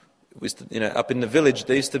 up in the village,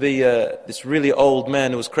 there used to be this really old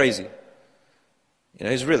man who was crazy. He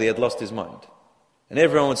had lost his mind. And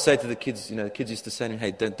everyone would say to the kids, the kids used to say to him,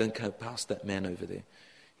 hey, don't go past that man over there.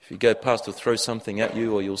 If you go past, he'll throw something at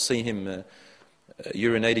you, or you'll see him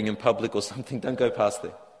urinating in public or something. Don't go past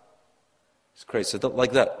there. It's crazy. So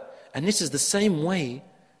like that. And this is the same way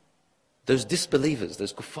those disbelievers,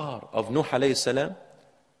 those kuffar of Nuh alayhi salam,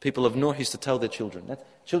 people of Nuh used to tell their children.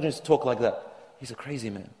 Children used to talk like that. He's a crazy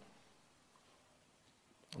man.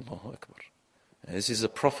 Allahu Akbar. This is a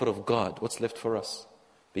prophet of God. What's left for us?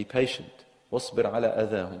 Be patient. وَاصْبِرْ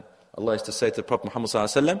عَلَىٰ أَذَاهُمْ. Allah is to say to the Prophet Muhammad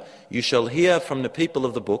ﷺ, you shall hear from the people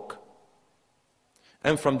of the book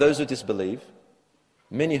and from those who disbelieve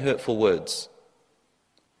many hurtful words.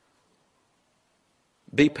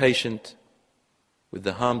 Be patient with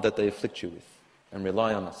the harm that they afflict you with and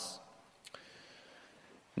rely on us.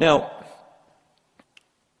 Now,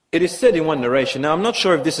 it is said in one narration, now I'm not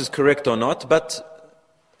sure if this is correct or not, but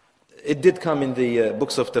it did come in the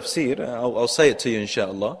books of tafsir, I'll say it to you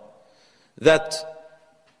inshallah, that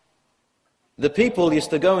the people used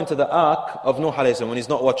to go into the ark of Nuh alayhi salam when he's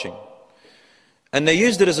not watching. And they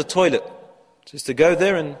used it as a toilet. Just to go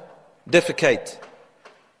there and defecate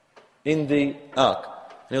in the ark.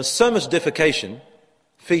 And there was so much defecation,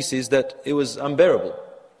 feces, that it was unbearable.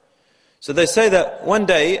 So they say that one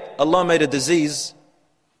day Allah made a disease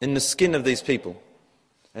in the skin of these people.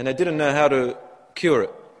 And they didn't know how to cure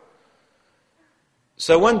it.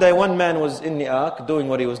 So one day one man was in the ark doing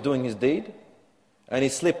what he was doing, his deed, and he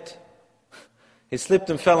slipped. He slipped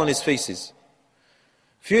and fell on his feces.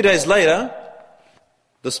 A few days later,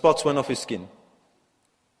 the spots went off his skin.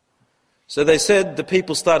 So they said the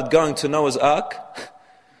people started going to Noah's ark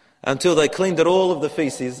until they cleaned it all of the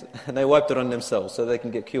feces and they wiped it on themselves so they can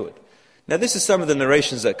get cured. Now this is some of the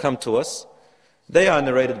narrations that come to us. They are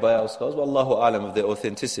narrated by our scholars, Wallahu alam of their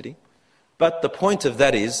authenticity. But the point of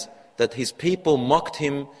that is that his people mocked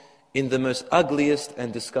him in the most ugliest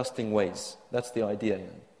and disgusting ways. That's the idea,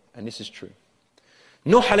 and this is true.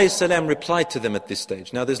 Nuh alayhi salam replied to them at this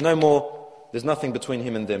stage. Now there's nothing between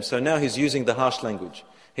him and them. So now he's using the harsh language.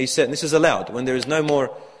 He said, and this is allowed, when there is no more,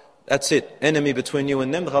 that's it, enemy between you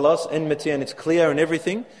and them, khalas, enmity, and it's clear and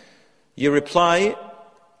everything, you reply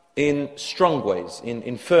in strong ways,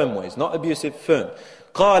 in firm ways, not abusive, firm.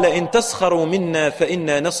 قَالَ إِن تَسْخَرُوا مِنَّا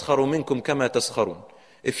فَإِنَّا نَسْخَرُ مِنْكُمْ كَمَا تَسْخَرُونَ.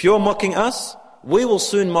 If you're mocking us, we will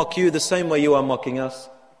soon mock you the same way you are mocking us.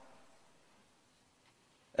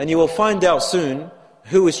 And you will find out soon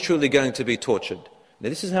who is truly going to be tortured. Now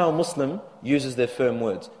this is how a Muslim uses their firm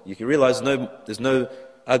words. You can realize there's no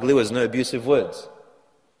ugly words, no abusive words.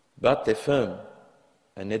 But they're firm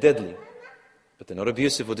and they're deadly. But they're not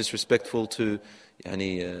abusive or disrespectful to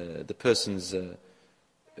the person's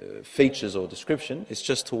features or description. It's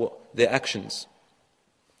just to their actions.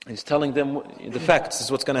 He's telling them the facts, this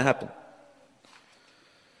is what's going to happen.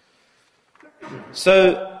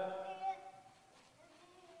 So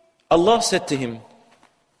Allah said to him,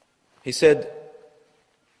 He said,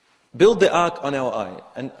 build the ark on our eye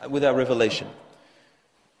and with our revelation.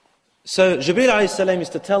 So Jibreel alayhi salam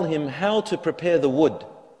used to tell him how to prepare the wood.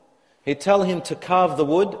 He'd tell him to carve the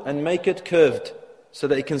wood and make it curved so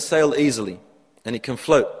that it can sail easily and it can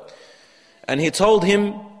float. And he told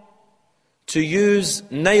him to use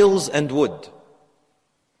nails and wood.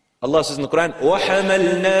 Allah says in the Quran,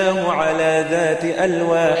 وَحَمَلْنَاهُ عَلَى ذَاتِ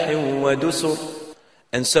أَلْوَاحٍ وَدُسُرٍ.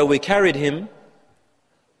 And so we carried him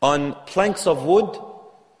on planks of wood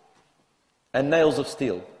and nails of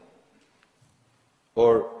steel.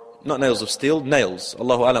 Or not nails of steel, nails.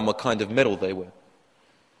 Allahu alam what kind of metal they were.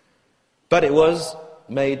 But it was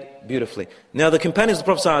made beautifully. Now the companions of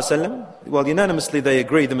the Prophet ﷺ, well, unanimously they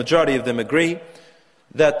agree, the majority of them agree,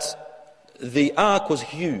 that the ark was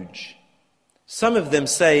huge. Some of them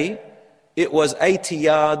say it was 80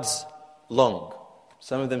 yards long.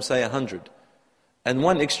 Some of them say 100. And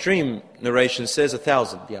one extreme narration says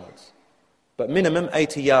 1,000 yards. But minimum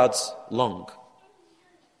 80 yards long.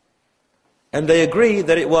 And they agree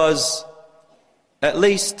that it was at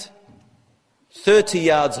least 30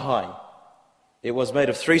 yards high. It was made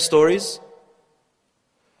of 3 stories.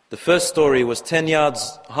 The first story was 10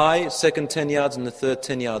 yards high, second 10 yards, and the third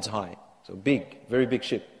 10 yards high. So big, very big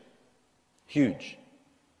ship. Huge.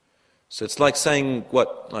 So it's like saying,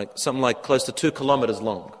 something like close to 2 kilometers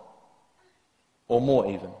long. Or more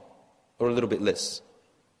even. Or a little bit less.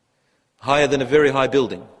 Higher than a very high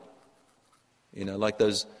building. Like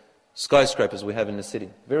those skyscrapers we have in the city.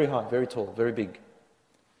 Very high, very tall, very big.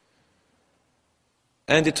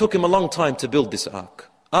 And it took him a long time to build this ark.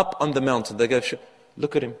 Up on the mountain, they go,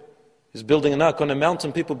 look at him. He's building an ark on a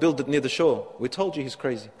mountain, people build it near the shore. We told you he's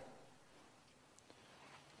crazy.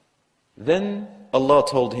 Then Allah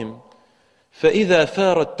told him, فَإِذَا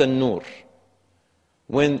فَارَتْ التَّنُّورِ,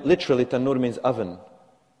 when literally tanur means oven.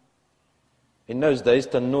 In those days,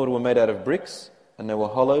 tanur were made out of bricks and they were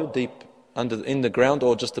hollow, deep in the ground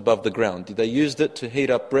or just above the ground. They used it to heat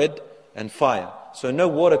up bread and fire. So no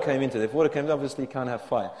water came into it. If water came in, obviously you can't have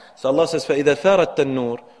fire. So Allah says, فَإِذَا فَارَتْ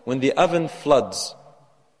التَّنُّورِ, when the oven floods,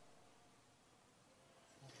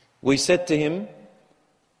 we said to him,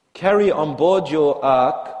 carry on board your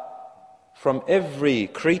ark from every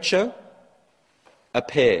creature a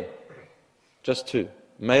pair, just two,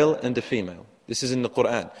 male and a female. This is in the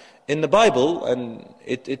Quran. In the Bible, and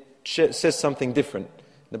it says something different.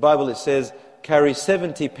 In the Bible it says, carry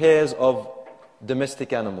 70 pairs of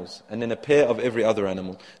domestic animals, and then a pair of every other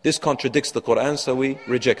animal. This contradicts the Quran, so we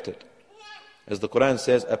reject it. As the Quran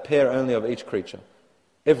says, a pair only of each creature.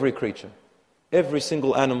 Every creature. Every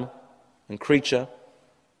single animal and creature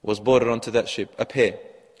was boarded onto that ship, a pair.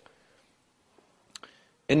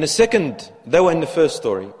 In the second, they were in the first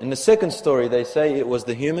story. In the second story, they say it was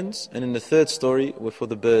the humans, and in the third story, were for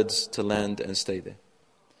the birds to land and stay there.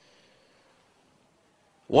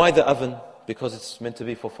 Why the oven? Because it's meant to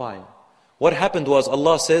be for fire. What happened was,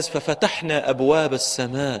 Allah says, فَفَتَحْنَا أَبْوَابَ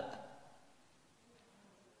السَّمَاءِ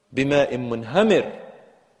بِمَاءٍ مُنْهَمِرٍ.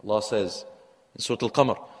 Allah says in Surah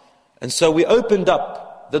Al-Qamar. And so we opened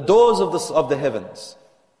up the doors of the heavens.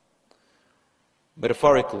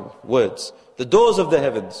 Metaphorical words. The doors of the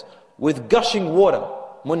heavens with gushing water.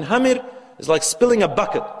 Munhamir is like spilling a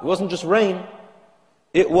bucket. It wasn't just rain.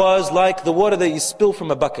 It was like the water that you spill from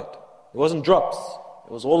a bucket. It wasn't drops.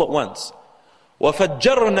 It was all at once.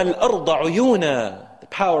 وَفَجَّرْنَا الْأَرْضَ عُيُونًا. The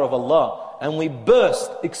power of Allah. And we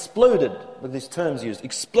burst, exploded, with these terms used,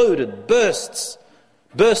 exploded, burst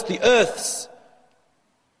the earth,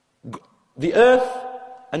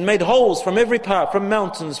 and made holes from every part, from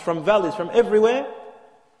mountains, from valleys, from everywhere,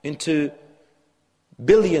 into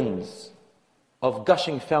billions of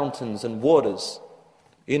gushing fountains and waters.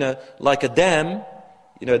 Like a dam,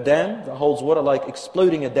 a dam that holds water, like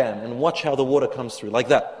exploding a dam, and watch how the water comes through, like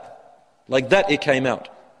that. Like that it came out.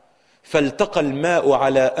 فَالْتَقَى الْمَاءُ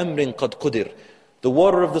عَلَىٰ أَمْرٍ قَدْ قُدِرٍ. The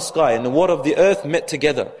water of the sky and the water of the earth met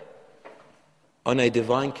together on a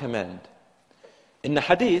divine command. In the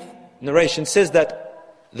hadith, narration says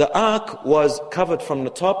that the ark was covered from the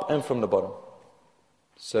top and from the bottom.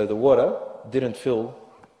 So the water didn't fill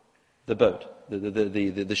the boat,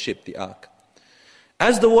 the ship, the ark.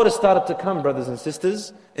 As the water started to come, brothers and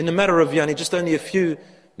sisters, in a matter of just only a few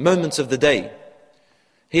moments of the day,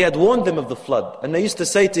 he had warned them of the flood. And they used to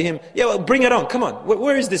say to him, bring it on, come on.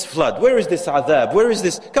 Where is this flood? Where is this adhab? Where is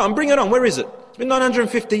this? Come on, bring it on, where is it? It's been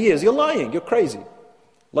 950 years. You're lying, you're crazy.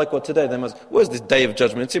 Like what today, they must, where's this day of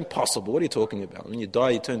judgment? It's impossible. What are you talking about? When you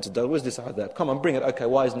die, you turn to dust. Where's this adhab? Come on, bring it. Okay,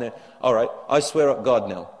 why isn't there? All right, I swear at God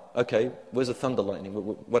now. Okay, where's the thunder lightning?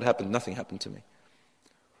 What happened? Nothing happened to me.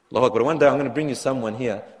 Allahu Akbar. One day I'm going to bring you someone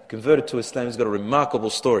here, converted to Islam. He's got a remarkable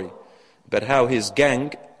story about how his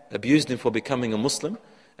gang abused him for becoming a Muslim.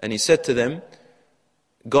 And he said to them,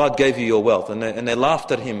 God gave you your wealth. And they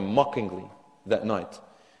laughed at him mockingly that night.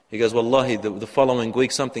 He goes, Wallahi, the following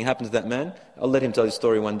week something happened to that man. I'll let him tell his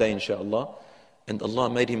story one day, inshaAllah. And Allah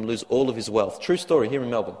made him lose all of his wealth. True story here in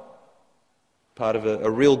Melbourne. Part of a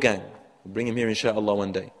real gang. We'll bring him here, inshaAllah,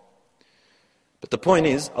 one day. But the point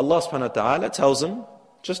is, Allah subhanahu wa ta'ala tells him,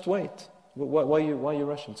 just wait. Why are you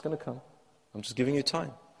rushing? It's going to come. I'm just giving you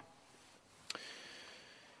time.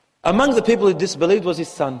 Among the people who disbelieved was his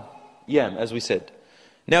son, Yam, as we said.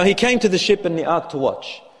 Now he came to the ship and the ark to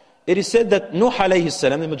watch. It is said that Nuh alayhi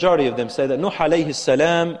salam, the majority of them say that Nuh alayhi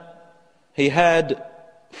salam, he had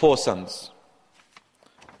 4 sons.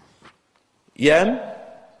 Yam,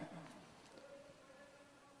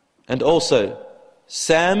 and also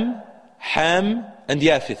Sam, Ham, and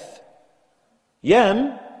Yafith.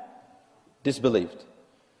 Yam disbelieved.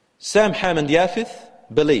 Sam, Ham, and Yafith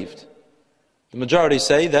believed. The majority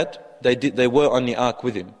say that they were on the ark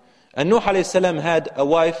with him. And Nuh alayhi salam had a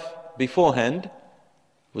wife beforehand,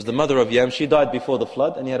 was the mother of Yam. She died before the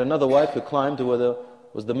flood, and he had another wife who climbed, who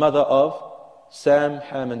was the mother of Sam,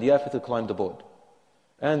 Ham, and Yafith, who climbed aboard.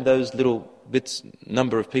 And those little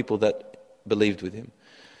number of people that believed with him.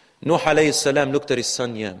 Nuh alayhi salam looked at his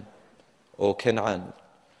son Yam, or Canaan,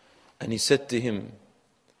 and he said to him,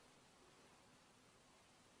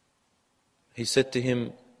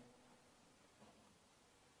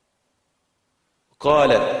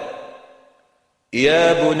 قال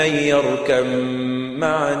يا بني اركب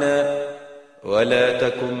معنا ولا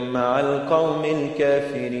تكن مع القوم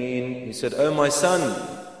الكافرين. He said, oh my son,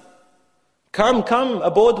 Come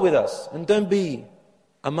aboard with us and don't be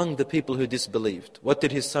among the people who disbelieved. What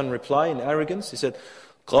did his son reply in arrogance? He said,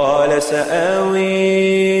 قال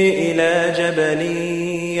سآوي إلى جبل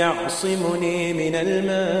يعصمني من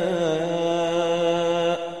الماء.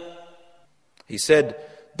 He said,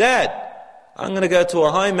 Dad, I'm going to go to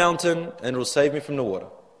a high mountain and it will save me from the water.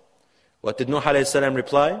 What did Nuh alayhi salam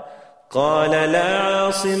reply? قال لا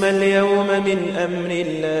عاصم اليوم من أمر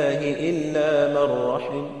الله إلا من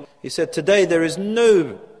رحم. He said, today there is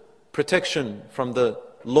no protection from the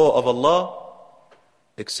law of Allah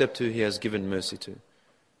except who He has given mercy to.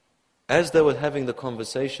 As they were having the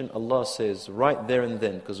conversation, Allah says right there and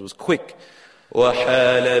then, because it was quick,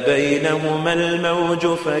 وَحَالَ بَيْنَهُمَا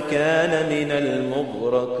الْمَوْجُ فَكَانَ مِنَ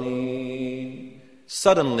الْمُغْرَقِينَ.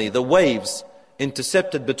 Suddenly the waves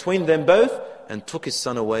intercepted between them both and took his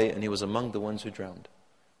son away, and he was among the ones who drowned.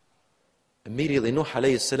 Immediately Nuh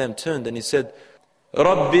alayhi salam turned and he said,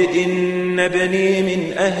 رَبِّ إِنَّ بَنِي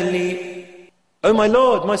مِنْ أَهْلِي. Oh my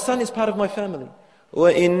Lord, my son is part of my family.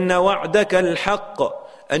 وَإِنَّ وَعْدَكَ الْحَقِّ.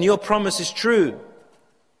 And your promise is true.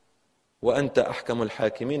 وَأَنْتَ أَحْكَمُ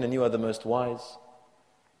الْحَاكِمِينَ. And you are the most wise.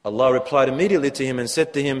 Allah replied immediately to him and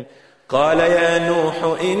said to him, قَالَ يَا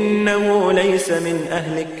نُوحُ إِنَّهُ لَيْسَ مِنْ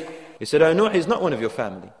أَهْلِكَ. He said, oh Nuh, he's not one of your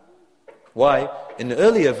family. Why? In the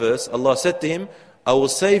earlier verse, Allah said to him, I will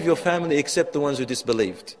save your family except the ones who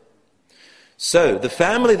disbelieved. So, the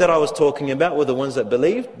family that I was talking about were the ones that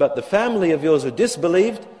believed, but the family of yours who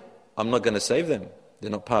disbelieved, I'm not going to save them.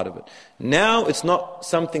 They're not part of it. Now, it's not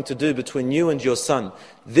something to do between you and your son.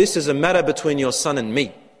 This is a matter between your son and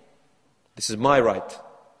me. This is my right.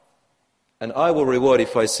 And I will reward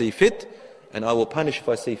if I see fit, and I will punish if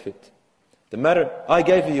I see fit. The matter, I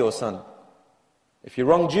gave you your son. If he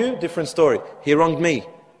wronged you, different story. He wronged me.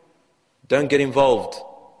 Don't get involved.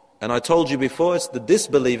 And I told you before, it's the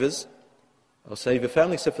disbelievers. I'll save your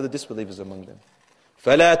family except for the disbelievers among them.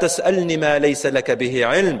 فَلَا تَسْأَلْنِ مَا لَيْسَ لَكَ بِهِ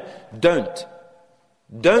عِلْمٍ.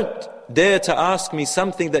 Don't dare to ask me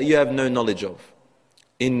something that you have no knowledge of.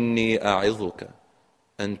 إِنِّي أَعِظُكَ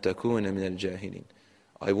أَن تَكُونَ مِنَ الْجَاهِلِينَ.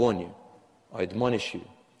 I warn you, I admonish you,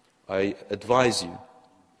 I advise you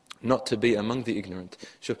not to be among the ignorant.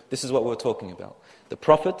 Sure, this is what we're talking about. The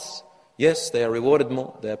prophets, yes, they are rewarded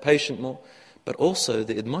more, they are patient more, but also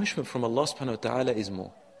the admonishment from Allah subhanahu wa ta'ala is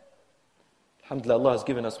more. Alhamdulillah, Allah has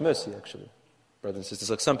given us mercy actually, brothers and sisters.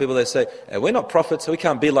 Like some people, they say, hey, we're not prophets, so we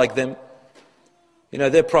can't be like them. You know,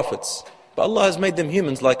 they're prophets. But Allah has made them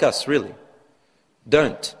humans like us, really.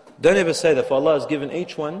 Don't ever say that, for Allah has given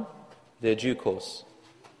each one their due course.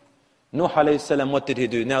 Nuh alayhi salam, what did he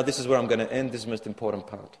do? Now this is where I'm going to end, this is the most important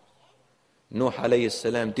part. Nuh alayhi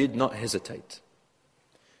salam did not hesitate.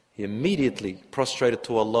 He immediately prostrated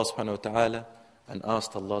to Allah subhanahu wa ta'ala and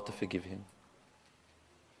asked Allah to forgive him.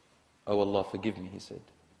 Oh Allah, forgive me, he said.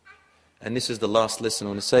 And this is the last lesson I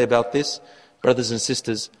want to say about this. Brothers and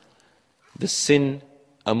sisters, the sin,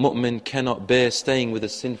 a mu'min cannot bear staying with a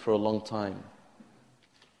sin for a long time.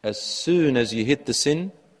 As soon as you hit the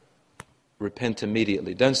sin, repent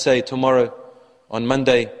immediately. Don't say tomorrow, on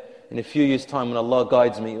Monday, in a few years' time when Allah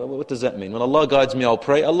guides me. What does that mean? When Allah guides me, I'll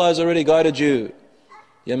pray. Allah has already guided you.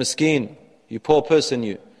 Ya miskeen, you poor person,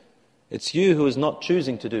 you. It's you who is not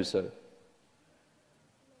choosing to do so.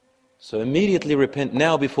 So immediately repent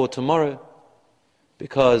now before tomorrow,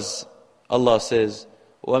 because Allah says,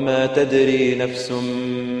 وَمَا تَدْرِي نَفْسٌ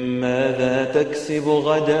مَاذَا تَكْسِبُ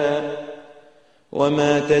غَدًا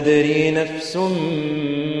وَمَا تَدْرِي نَفْسٌ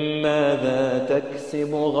مَاذَا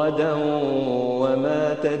تَكْسِبُ غَدًا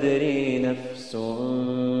وَمَا تَدْرِي نَفْسٌ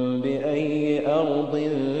بِأَيِّ أَرْضٍ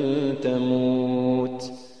تَمُوتُ.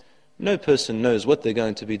 No person knows what they're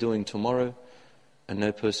going to be doing tomorrow, and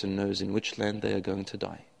no person knows in which land they are going to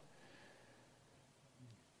die.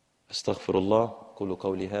 Astaghfirullah. قولوا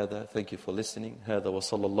قولي هذا. Thank you for listening. هذا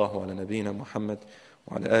وصلى الله على نبينا محمد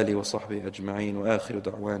وعلى آله وصحبه أجمعين وآخر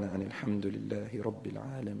دعوانا أن الحمد لله رب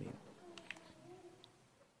العالمين.